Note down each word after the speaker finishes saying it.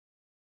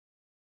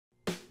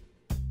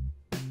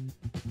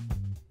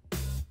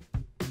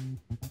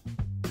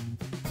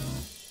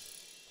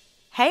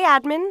Hey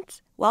admins!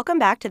 Welcome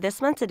back to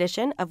this month's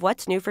edition of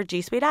What's New for G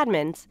Suite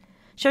Admins.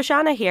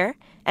 Shoshana here,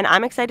 and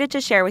I'm excited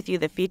to share with you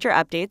the feature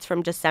updates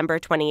from December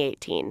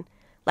 2018.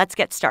 Let's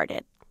get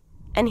started.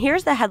 And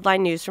here's the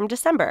headline news from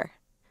December.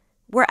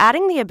 We're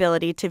adding the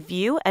ability to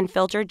view and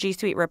filter G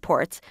Suite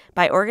reports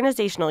by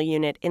organizational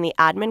unit in the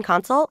Admin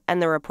Console and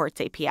the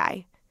Reports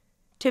API.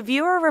 To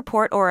view a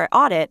report or an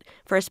audit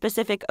for a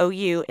specific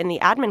OU in the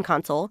Admin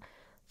Console,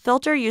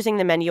 filter using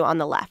the menu on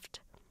the left.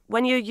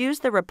 When you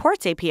use the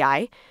Reports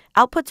API,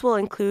 outputs will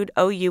include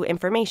OU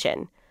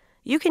information.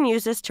 You can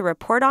use this to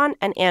report on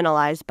and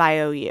analyze by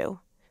OU.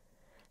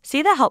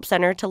 See the Help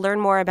Center to learn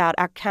more about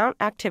account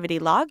activity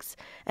logs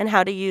and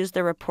how to use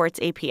the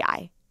Reports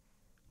API.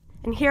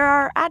 And here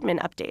are our admin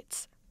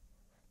updates.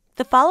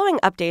 The following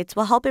updates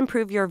will help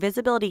improve your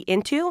visibility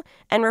into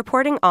and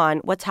reporting on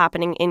what's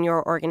happening in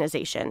your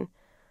organization.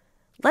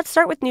 Let's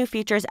start with new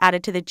features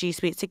added to the G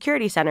Suite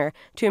Security Center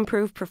to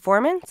improve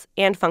performance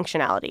and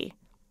functionality.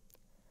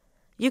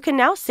 You can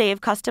now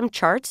save custom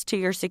charts to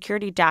your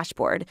security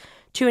dashboard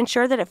to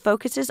ensure that it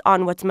focuses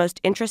on what's most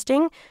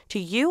interesting to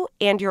you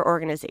and your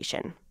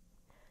organization.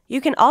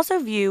 You can also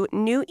view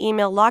new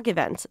email log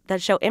events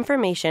that show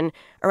information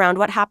around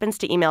what happens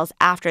to emails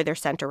after they're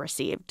sent or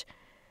received.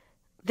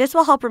 This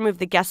will help remove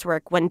the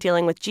guesswork when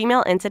dealing with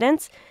Gmail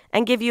incidents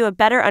and give you a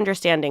better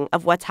understanding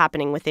of what's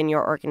happening within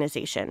your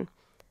organization.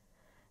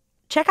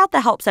 Check out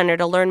the Help Center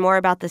to learn more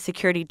about the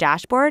security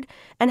dashboard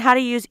and how to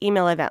use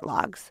email event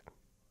logs.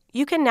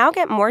 You can now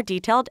get more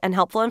detailed and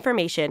helpful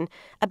information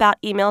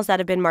about emails that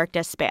have been marked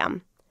as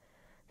spam.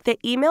 The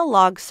Email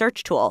Log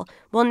Search tool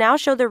will now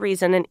show the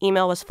reason an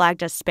email was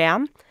flagged as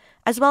spam,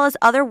 as well as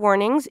other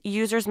warnings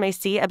users may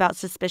see about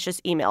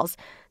suspicious emails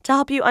to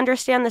help you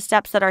understand the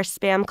steps that our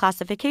spam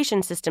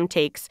classification system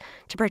takes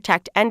to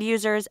protect end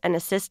users and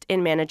assist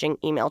in managing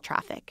email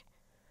traffic.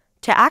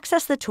 To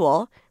access the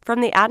tool,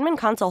 from the Admin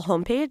Console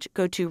homepage,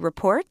 go to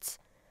Reports,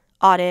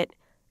 Audit,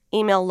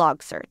 Email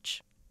Log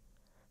Search.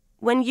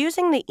 When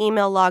using the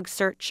email log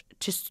search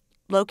to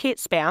locate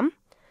spam,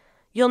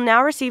 you'll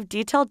now receive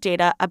detailed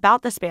data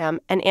about the spam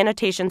and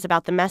annotations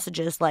about the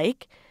messages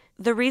like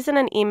the reason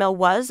an email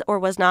was or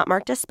was not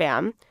marked as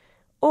spam,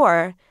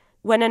 or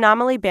when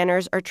anomaly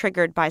banners are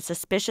triggered by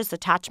suspicious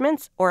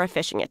attachments or a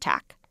phishing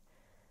attack.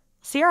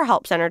 See our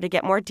Help Center to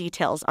get more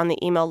details on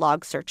the email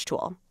log search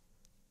tool.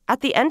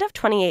 At the end of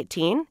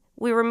 2018,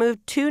 we removed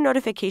two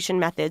notification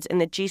methods in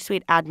the G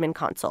Suite Admin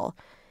Console: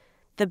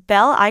 the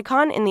bell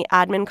icon in the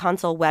Admin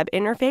Console web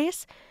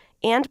interface,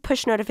 and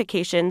push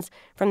notifications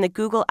from the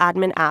Google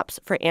Admin apps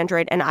for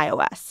Android and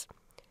iOS.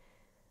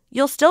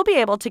 You'll still be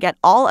able to get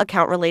all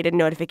account-related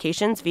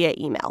notifications via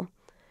email.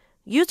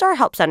 Use our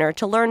Help Center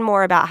to learn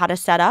more about how to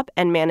set up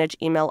and manage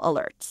email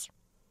alerts.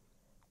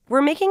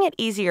 We're making it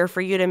easier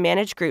for you to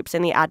manage groups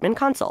in the Admin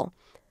Console.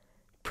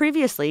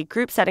 Previously,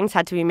 group settings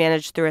had to be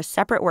managed through a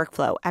separate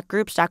workflow at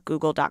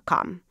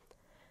groups.google.com.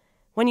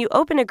 When you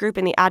open a group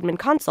in the Admin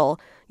Console,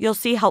 you'll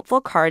see helpful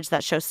cards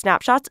that show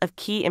snapshots of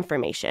key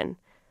information.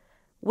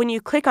 When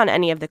you click on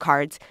any of the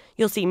cards,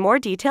 you'll see more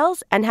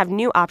details and have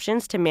new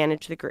options to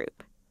manage the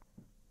group.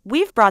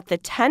 We've brought the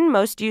 10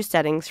 most used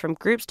settings from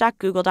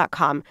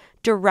groups.google.com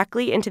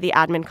directly into the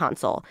Admin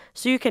Console,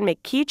 so you can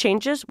make key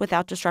changes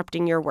without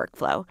disrupting your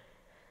workflow.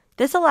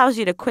 This allows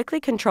you to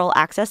quickly control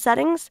access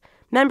settings,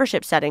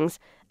 membership settings,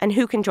 and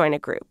who can join a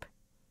group.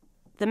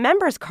 The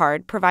Members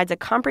card provides a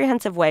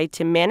comprehensive way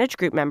to manage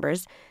group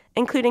members,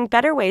 including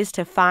better ways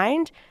to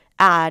find,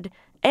 add,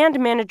 and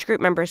manage group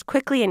members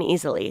quickly and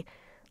easily,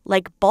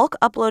 like bulk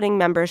uploading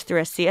members through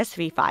a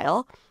CSV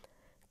file,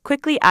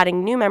 quickly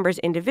adding new members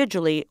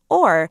individually,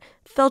 or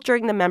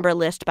filtering the member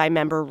list by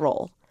member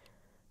role.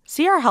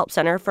 See our Help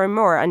Center for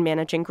more on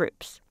managing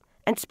groups.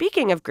 And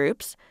speaking of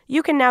groups,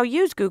 you can now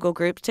use Google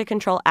Groups to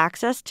control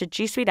access to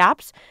G Suite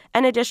apps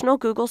and additional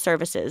Google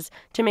services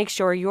to make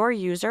sure your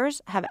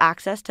users have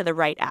access to the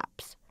right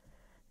apps.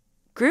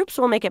 Groups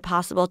will make it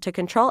possible to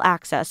control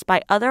access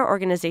by other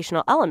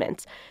organizational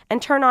elements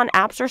and turn on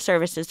apps or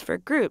services for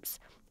groups,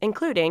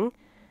 including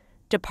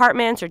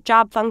departments or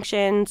job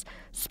functions,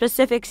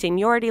 specific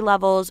seniority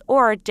levels,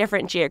 or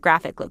different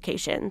geographic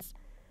locations.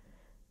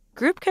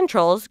 Group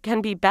controls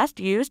can be best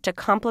used to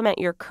complement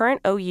your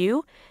current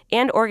OU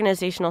and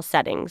organizational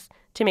settings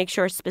to make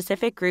sure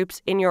specific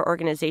groups in your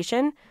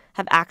organization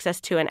have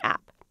access to an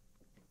app.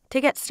 To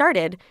get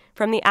started,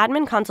 from the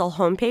Admin Console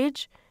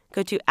homepage,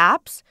 go to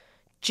Apps,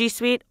 G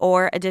Suite,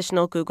 or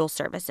Additional Google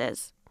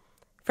Services.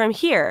 From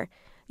here,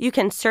 you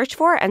can search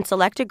for and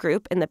select a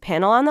group in the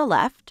panel on the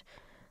left,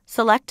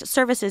 select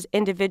services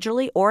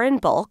individually or in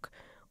bulk,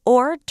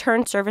 or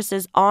turn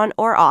services on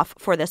or off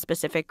for the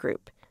specific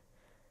group.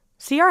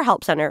 See our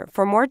Help Center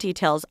for more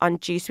details on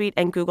G Suite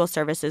and Google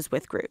services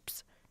with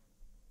groups.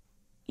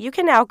 You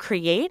can now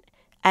create,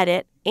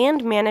 edit,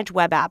 and manage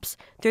web apps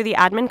through the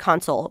Admin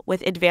Console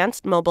with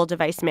advanced mobile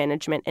device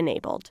management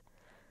enabled.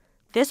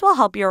 This will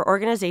help your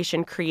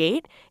organization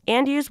create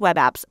and use web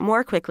apps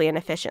more quickly and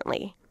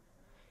efficiently.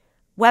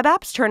 Web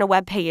apps turn a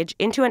web page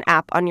into an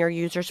app on your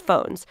users'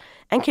 phones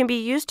and can be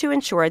used to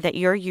ensure that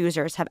your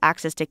users have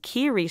access to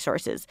key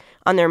resources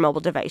on their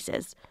mobile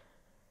devices.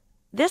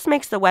 This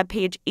makes the web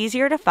page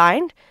easier to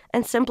find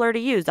and simpler to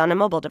use on a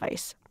mobile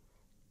device.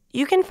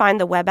 You can find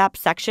the web app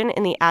section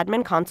in the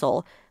admin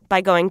console by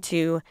going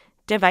to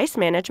Device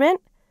Management,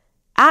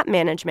 App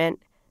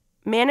Management,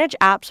 Manage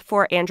Apps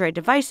for Android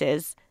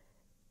Devices,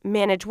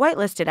 Manage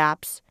Whitelisted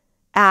Apps,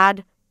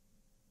 Add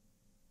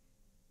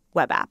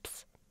Web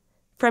Apps.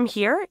 From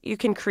here, you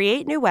can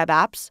create new web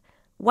apps,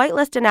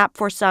 whitelist an app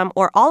for some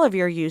or all of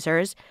your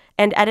users,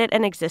 and edit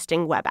an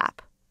existing web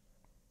app.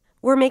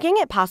 We're making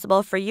it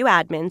possible for you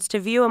admins to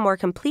view a more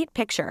complete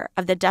picture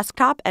of the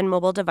desktop and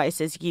mobile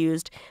devices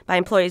used by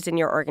employees in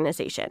your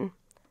organization.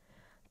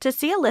 To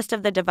see a list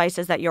of the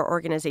devices that your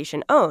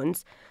organization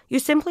owns, you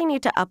simply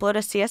need to upload a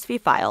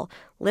CSV file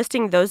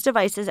listing those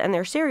devices and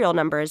their serial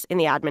numbers in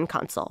the admin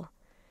console.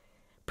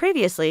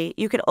 Previously,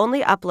 you could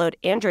only upload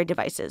Android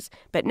devices,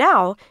 but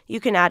now you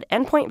can add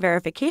endpoint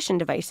verification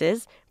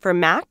devices for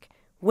Mac,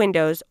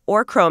 Windows,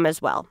 or Chrome as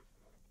well.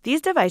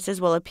 These devices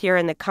will appear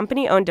in the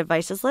company-owned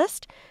devices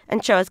list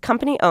and show as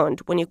company-owned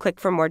when you click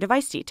for more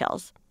device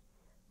details.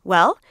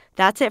 Well,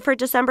 that's it for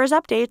December's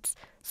updates.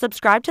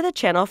 Subscribe to the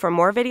channel for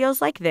more videos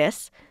like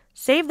this,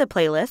 save the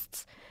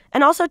playlists,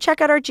 and also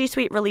check out our G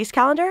Suite release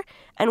calendar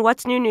and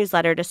What's New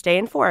newsletter to stay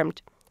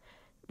informed.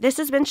 This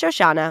has been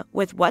Shoshana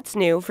with What's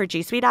New for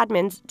G Suite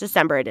Admins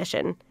December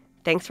edition.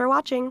 Thanks for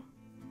watching.